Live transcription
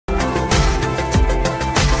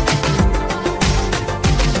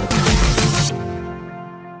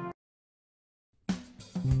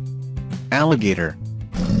Alligator.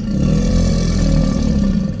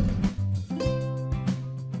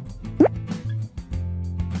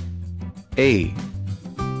 A.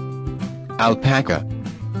 Alpaca.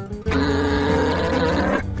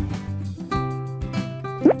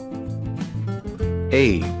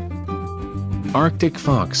 A. Arctic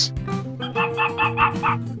fox.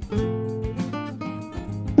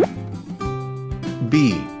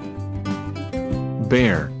 B.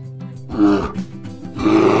 Bear.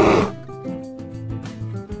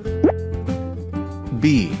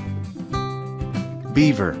 B.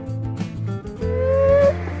 Beaver.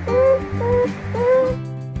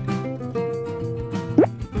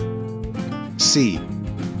 C.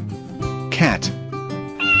 Cat.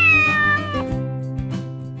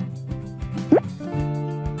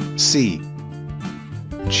 C.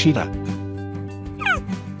 Cheetah.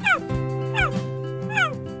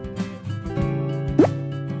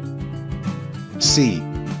 C.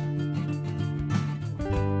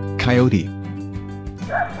 Coyote.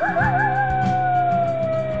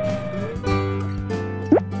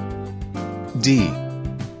 D.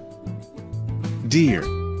 Deer.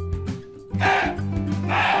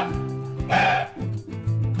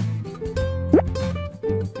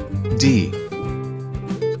 D.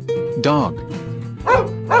 Dog.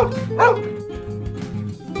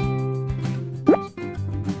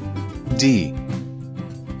 D.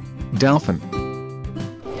 Dolphin.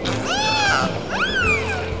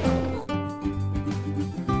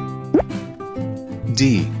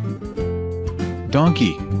 D.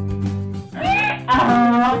 Donkey.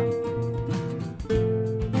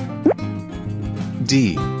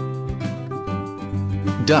 D.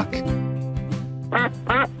 Duck.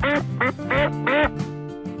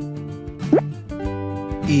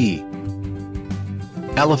 E.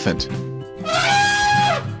 Elephant.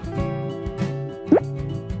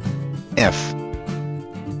 F.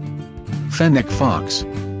 Fennec fox.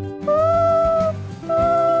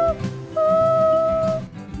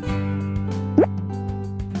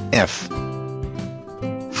 F.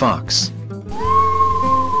 Fox.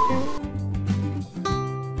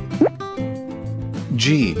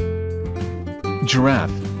 G.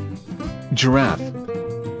 Giraffe. Giraffe.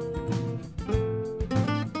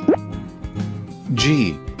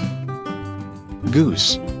 G.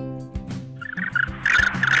 Goose.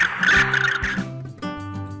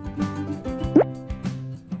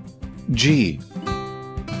 G.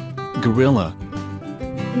 Gorilla.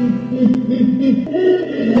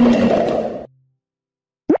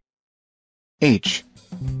 H.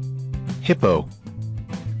 Hippo.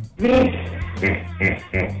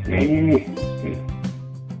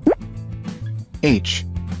 H.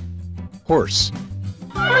 Horse.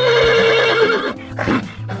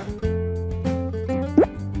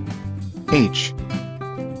 H.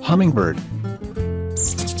 Hummingbird.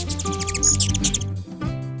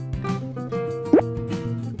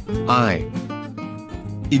 I.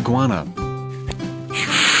 Iguana.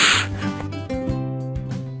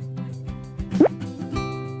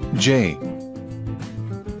 J.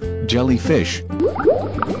 Jellyfish.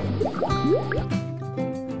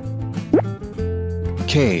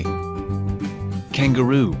 K.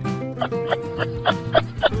 Kangaroo.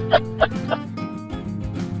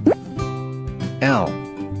 L.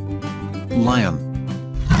 Lion.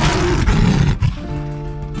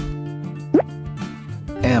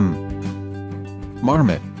 M.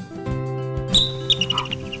 Marmot.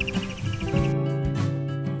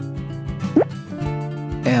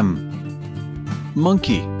 M.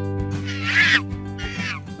 Monkey.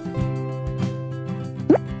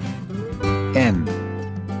 N.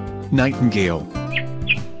 Nightingale.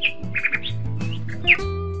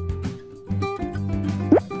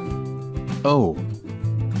 O.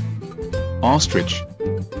 Ostrich.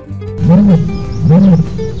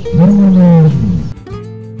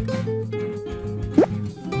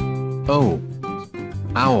 O.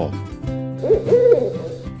 Owl.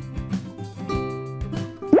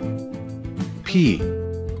 P.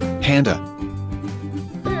 Panda.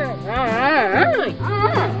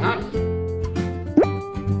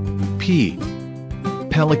 P.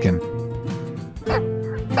 Pelican.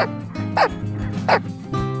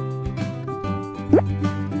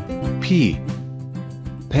 P.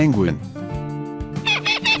 Penguin.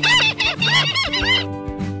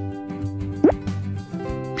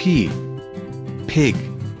 P. Pig.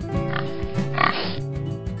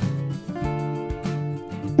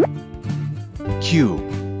 Q.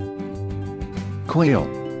 Quail.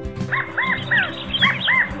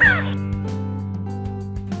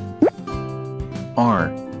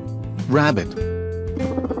 R. Rabbit.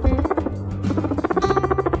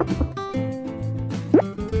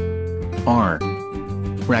 R.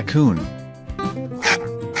 Raccoon.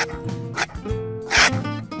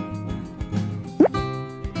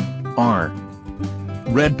 R.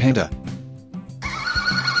 Red panda.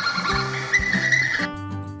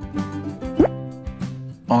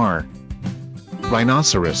 R.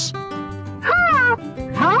 Rhinoceros.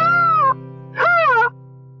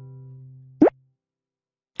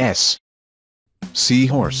 S.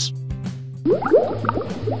 Seahorse.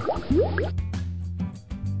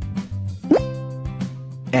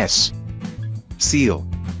 S. Seal.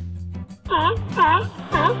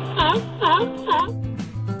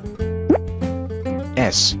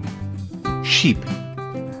 S. Sheep.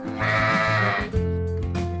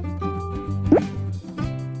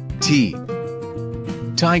 T.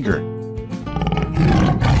 Tiger.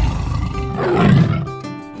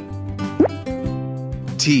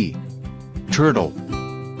 T. Turtle.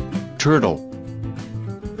 Turtle.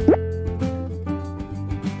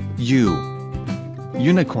 U.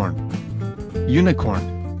 Unicorn. Unicorn.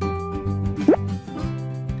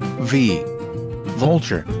 V.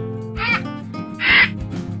 Vulture.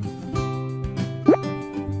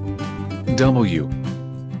 W.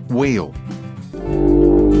 Whale.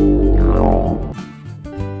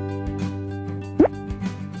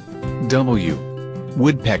 W.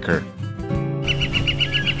 Woodpecker.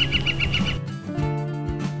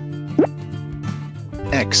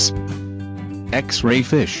 X. X-ray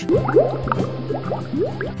fish.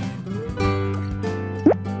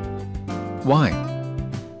 Y.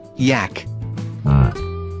 Yak.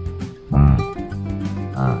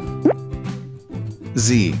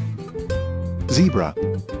 Z. Zebra.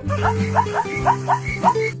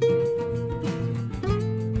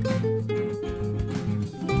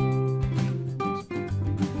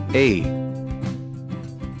 A.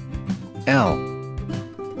 L.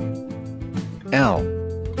 L.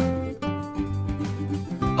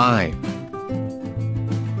 I.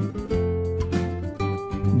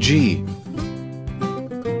 G.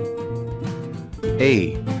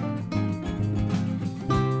 A.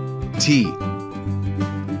 T.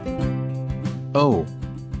 O.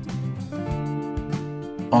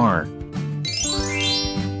 R.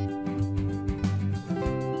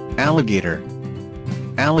 Alligator.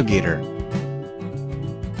 Alligator.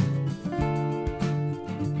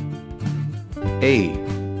 A.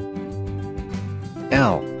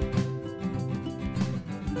 L.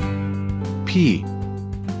 P.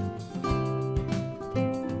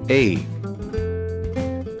 A.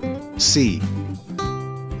 C.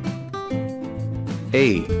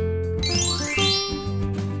 A.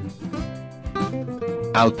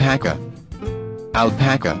 Alpaca.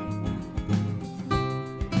 Alpaca.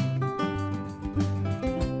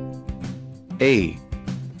 A.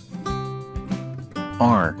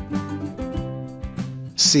 R.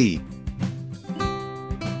 C.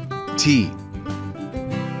 T.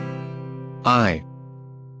 I.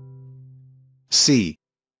 C.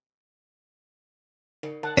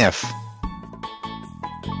 F.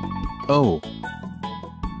 O.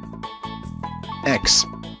 X.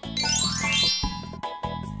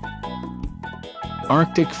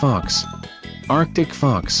 Arctic fox. Arctic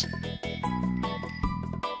fox.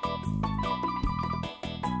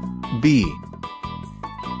 B.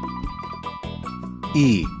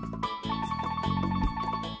 E.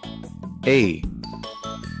 A.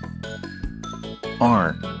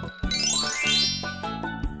 R.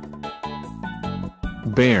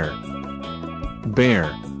 Bear.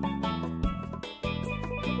 Bear.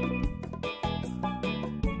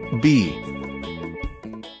 B.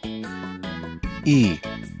 E.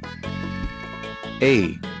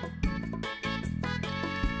 A.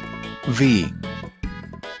 V.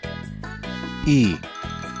 E.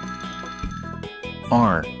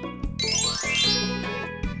 R.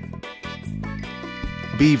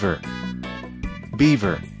 Beaver.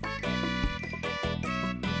 Beaver.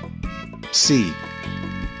 C.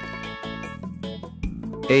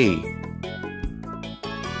 A.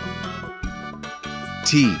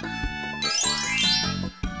 T.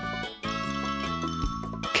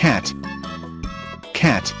 Cat.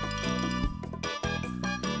 Cat.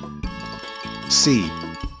 C.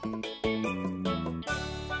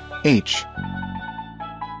 H.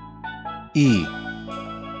 E.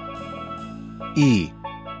 E.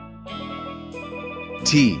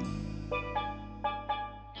 T.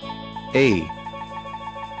 A.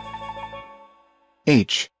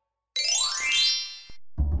 H.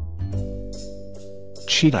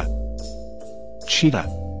 Cheetah. Cheetah.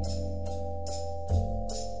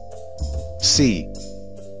 C.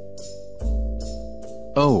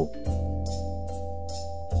 O.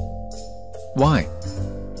 Y.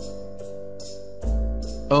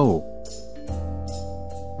 O.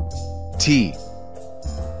 T.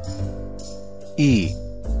 E.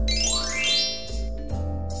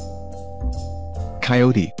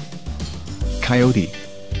 Coyote. coyote.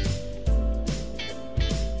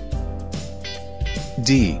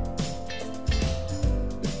 D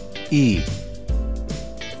E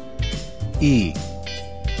E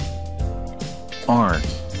R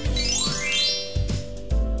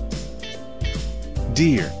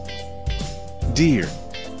deer, deer.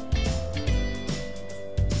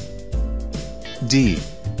 D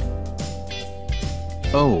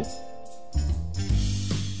O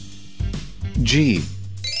G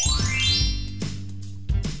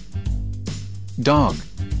dog,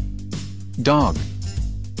 dog.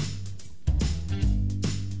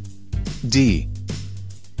 D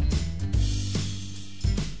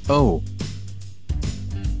O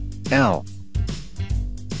L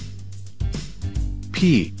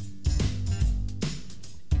P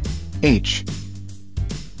H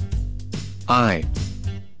I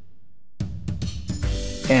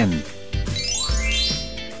N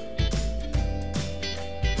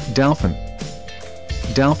dolphin,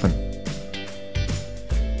 dolphin.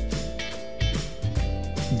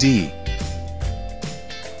 D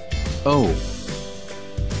O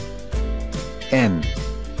N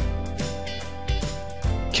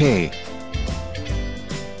K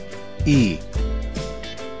E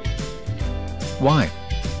Y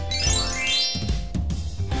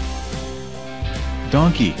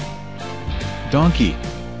donkey, donkey.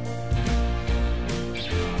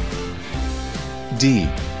 D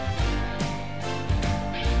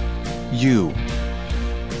U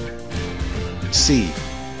C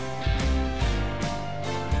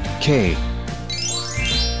K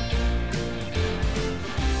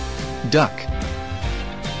duck,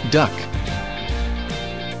 duck.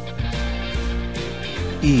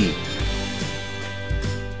 E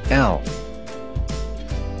L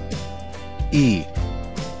E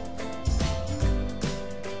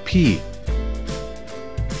P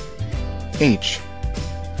H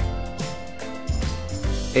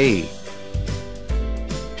A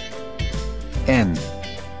N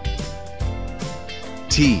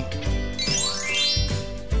T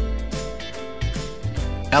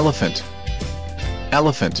elephant,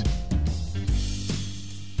 elephant.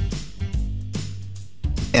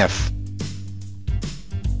 F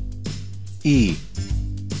E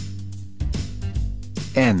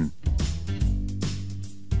N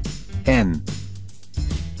N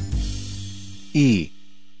E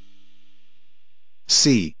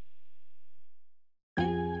C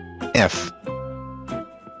F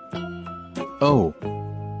O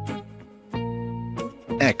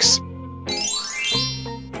X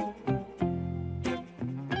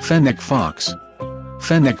Fennec fox,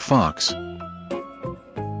 fennec fox.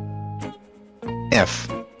 F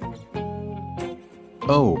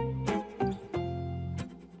O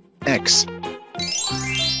X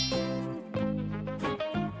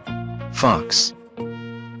fox,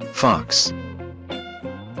 fox.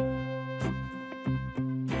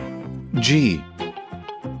 G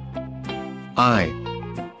I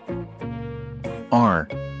R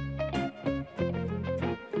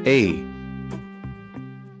A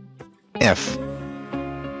F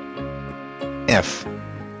F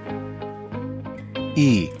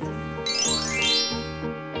E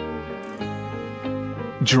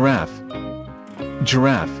giraffe,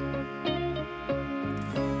 giraffe.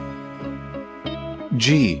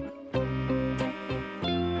 G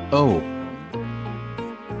O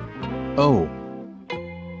O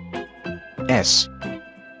S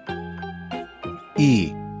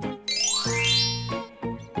E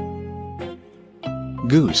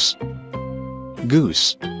goose,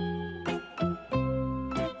 goose.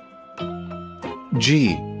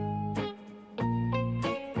 G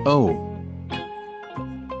O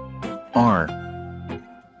R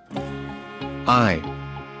I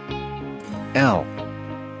L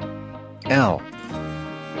L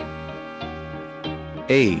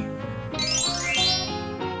A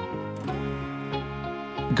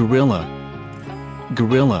gorilla,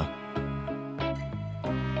 gorilla.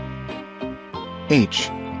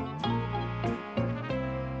 H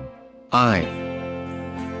I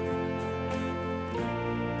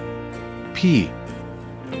P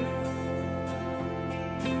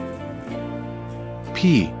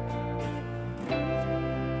P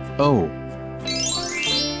O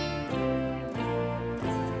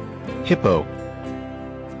hippo,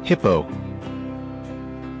 hippo.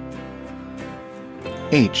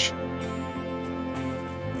 H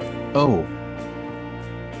O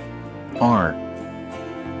R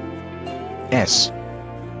S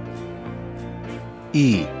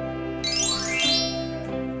E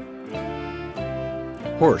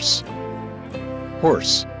horse,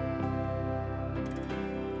 horse.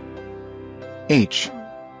 H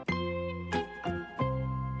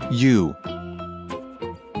U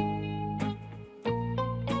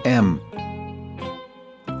M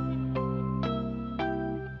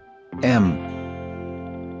M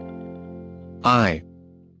I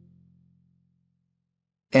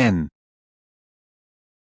N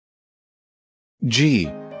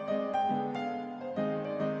G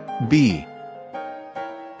B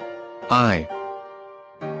I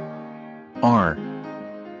R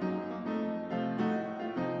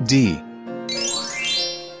D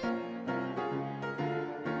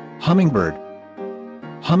Hummingbird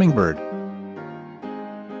Hummingbird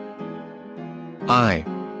I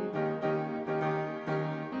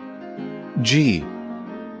G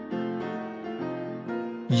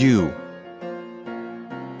U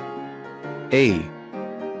A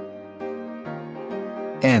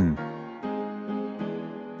N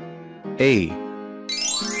A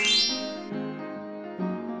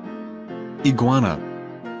Iguana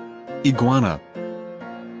Iguana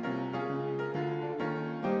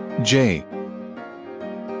J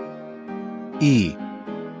E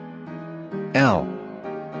L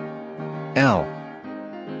L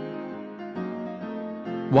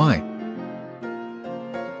Y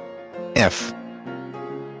F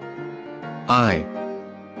I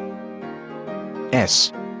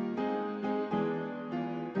S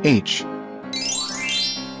H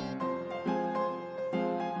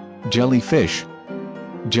Jellyfish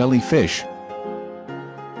Jellyfish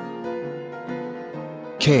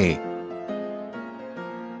K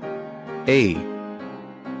A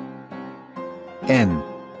N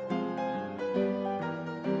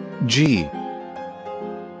G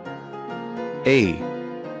A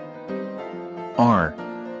R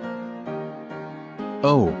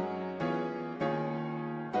O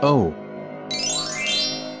O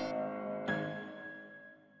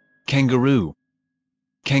Kangaroo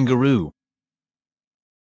Kangaroo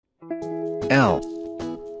L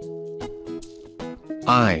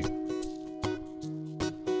I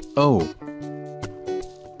O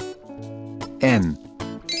N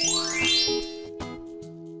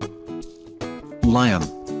Lion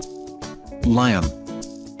Lion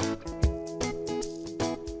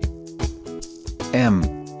M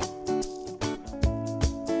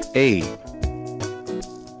A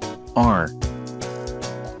R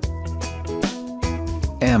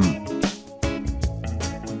M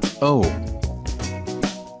O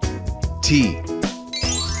T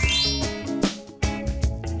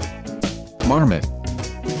Marmot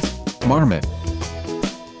Marmot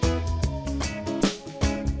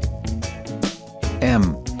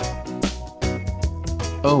M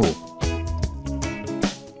O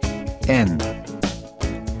N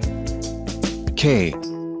K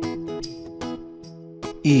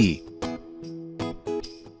E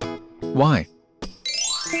Y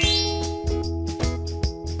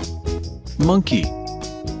Monkey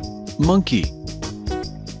Monkey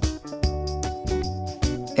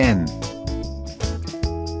N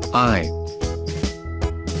I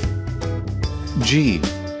G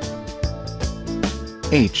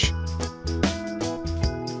H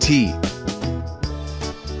T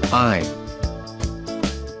I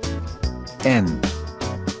N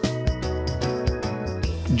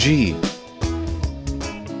G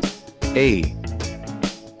A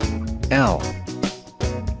L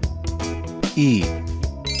E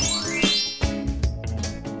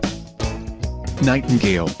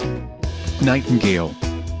Nightingale Nightingale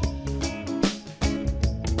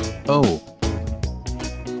O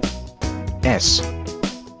S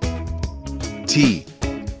T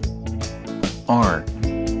R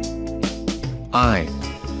I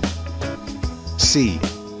C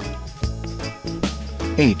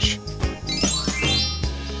H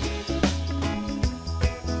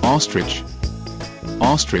Ostrich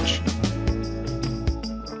Ostrich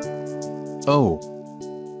O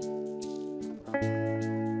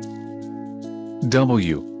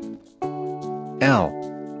W L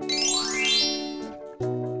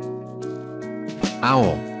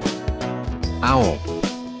Owl Owl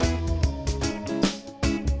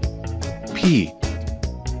P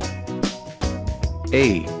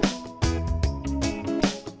A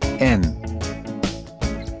N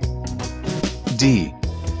D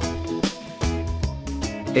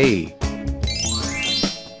A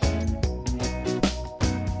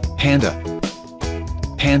Panda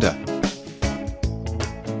Panda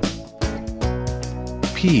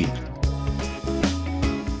P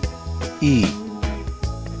E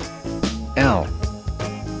L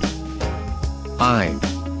I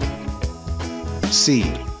C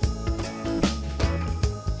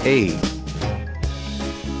A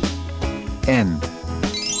N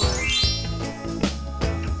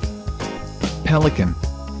Pelican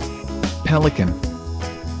Pelican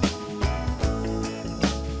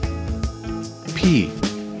P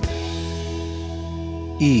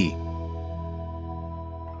E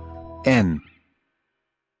N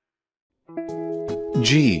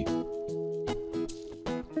G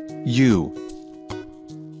U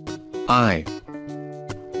I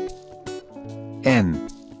N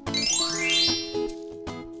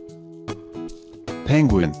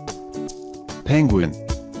Penguin Penguin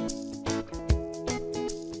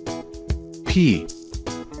P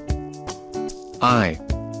I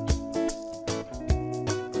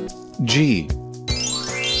G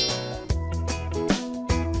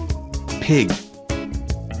Pig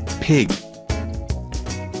Pig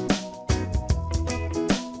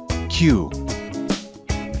Q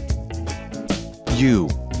U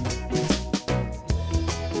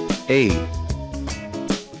A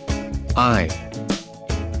I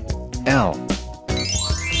L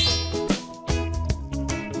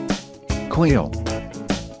Quail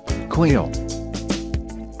Quail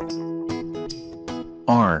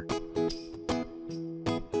R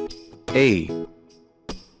A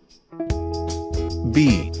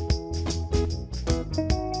B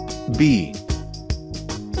B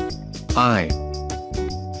I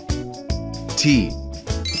T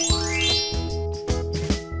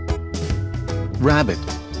Rabbit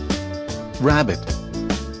Rabbit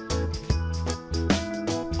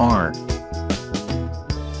R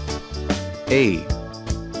A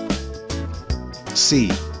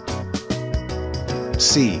C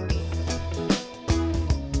C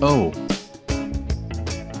O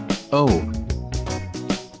O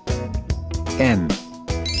N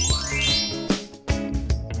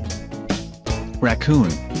Raccoon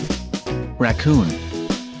Raccoon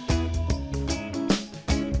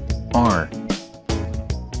R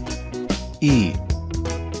E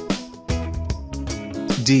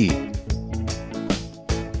D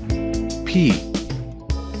P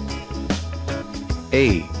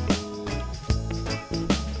A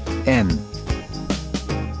N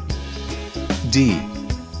D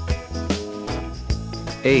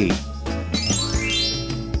A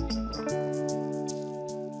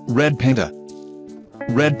Red Panda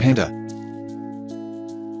Red Panda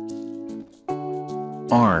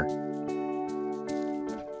R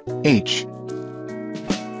H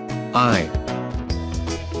I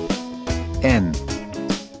N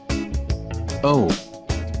O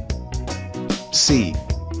C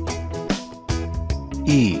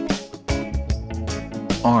E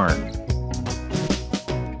R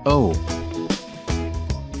O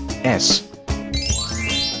S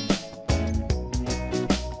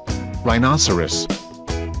Rhinoceros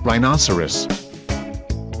Rhinoceros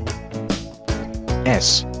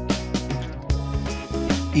S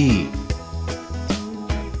E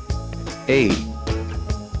A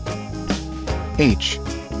H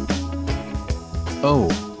O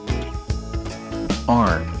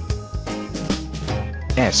R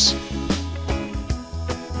S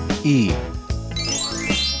E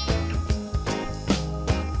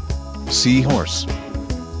Seahorse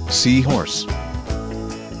Seahorse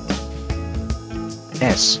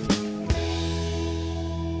S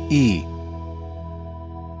E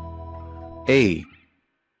A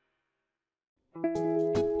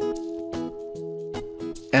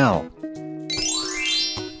L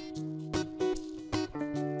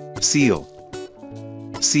Seal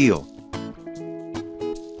Seal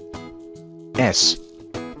S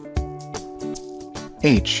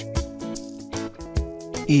H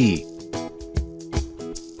E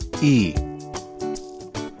E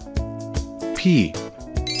P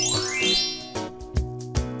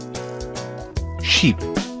Sheep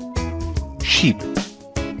Sheep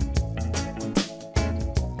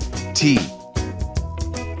T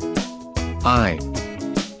I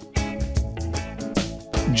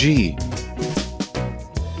G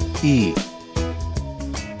E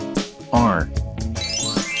R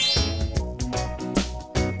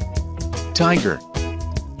Tiger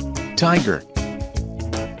Tiger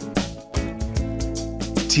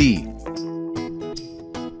T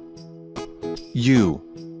U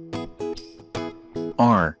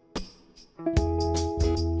R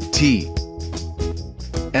T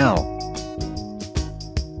L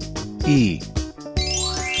E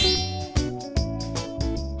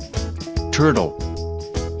Turtle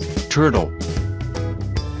Turtle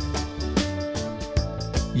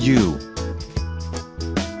U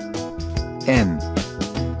N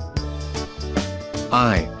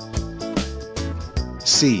I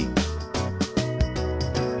C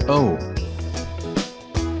O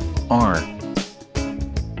R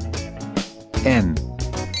N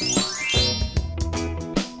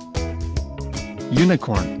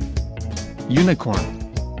Unicorn Unicorn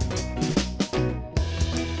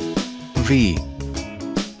V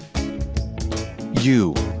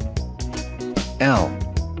U L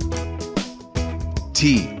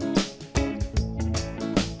T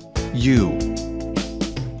U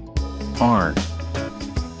R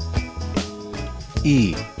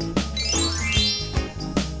E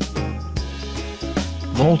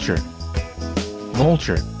vulture,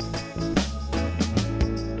 vulture.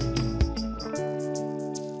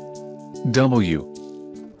 W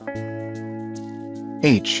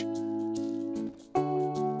H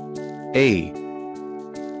A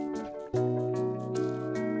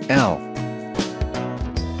L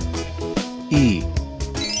E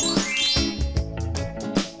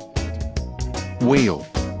whale,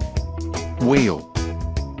 whale.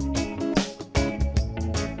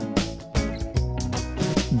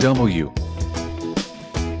 W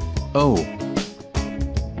O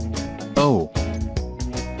O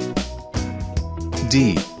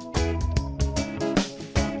D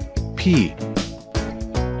P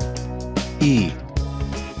E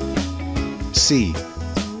C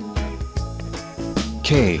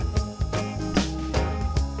K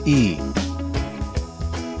E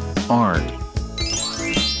R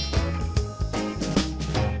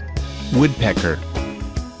woodpecker,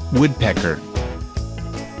 woodpecker.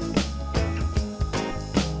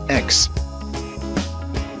 X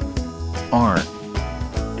R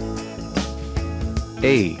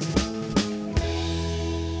A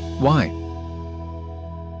Y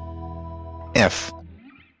F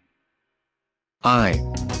I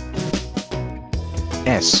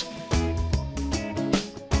S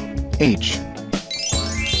H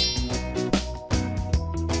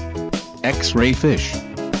X-ray fish,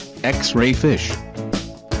 X-ray fish.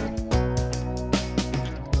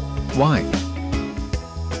 Y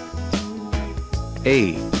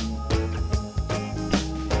A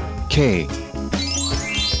K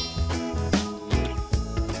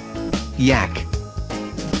yak,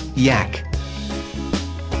 yak.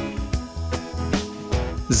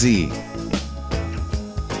 Z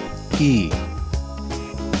E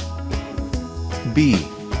B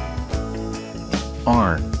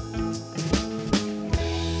R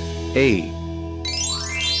A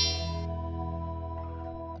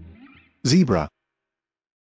zebra.